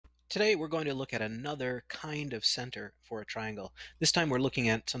Today we're going to look at another kind of center for a triangle. This time we're looking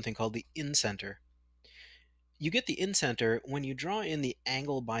at something called the incenter. You get the incenter when you draw in the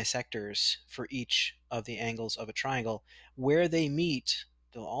angle bisectors for each of the angles of a triangle. Where they meet,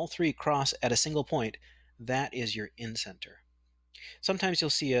 they'll all three cross at a single point. That is your incenter. Sometimes you'll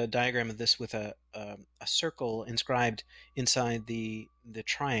see a diagram of this with a circle inscribed inside the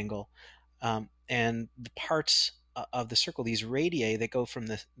triangle, and the parts of the circle, these radii that go from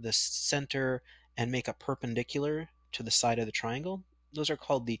the center and make a perpendicular to the side of the triangle, those are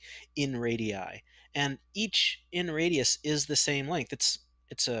called the in radii. And each in radius is the same length. It's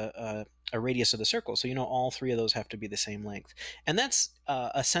a radius of the circle, so you know all three of those have to be the same length. And that's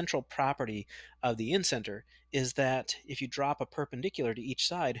a central property of the incenter, is that if you drop a perpendicular to each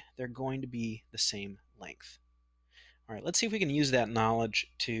side, they're going to be the same length. All right, let's see if we can use that knowledge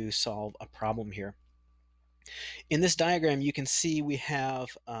to solve a problem here. In this diagram, you can see we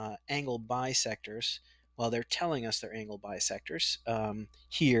have angle bisectors. Well, they're telling us they're angle bisectors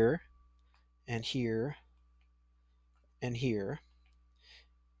here and here and here.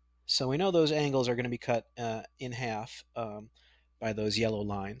 So we know those angles are going to be cut in half by those yellow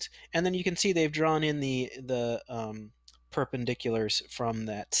lines. And then you can see they've drawn in the perpendiculars from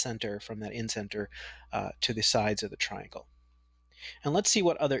that center, from that incenter, to the sides of the triangle. And let's see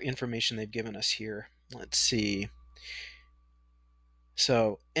what other information they've given us here. Let's see.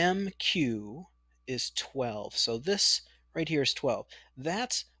 So MQ is 12. So this right here is 12.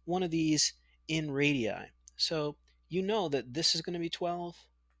 That's one of these in radii. So you know that this is going to be 12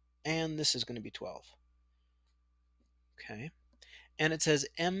 and this is going to be 12. Okay. And it says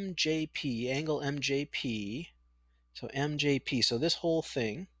MJP, angle MJP. So MJP, so this whole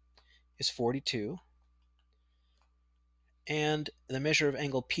thing is 42. And the measure of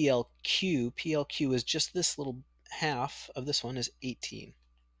angle PLQ, PLQ is just this little half of this one, is 18.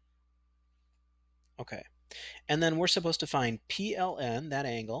 Okay. And then we're supposed to find PLN, that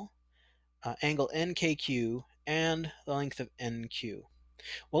angle, angle NKQ, and the length of NQ.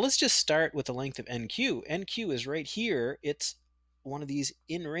 Well, let's just start with the length of NQ. NQ is right here. It's one of these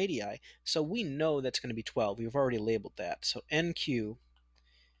in radii, so we know that's going to be 12. We've already labeled that. So NQ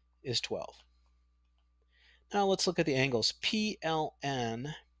is 12. Now let's look at the angles.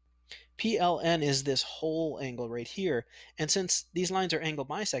 PLN. PLN is this whole angle right here. And since these lines are angle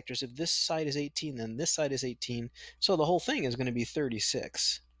bisectors, if this side is 18, then this side is 18. So the whole thing is going to be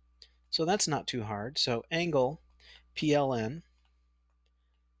 36. So that's not too hard. So angle PLN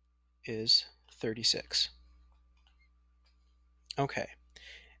is 36. Okay.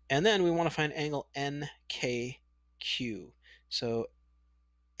 And then we want to find angle NKQ. So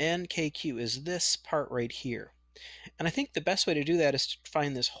NKQ is this part right here. And I think the best way to do that is to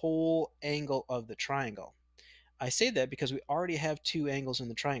find this whole angle of the triangle. I say that because we already have two angles in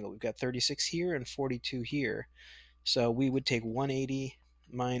the triangle. We've got 36 here and 42 here. So we would take 180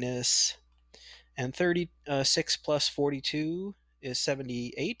 minus, and 36 plus 42 is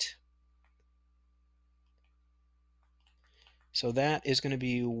 78. So that is going to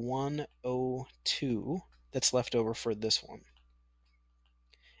be 102 that's left over for this one.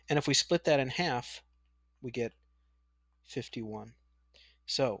 And if we split that in half, we get 51.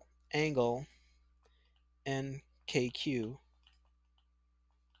 So angle NKQ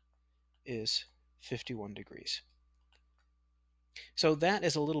is 51 degrees. So that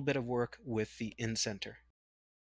is a little bit of work with the incenter.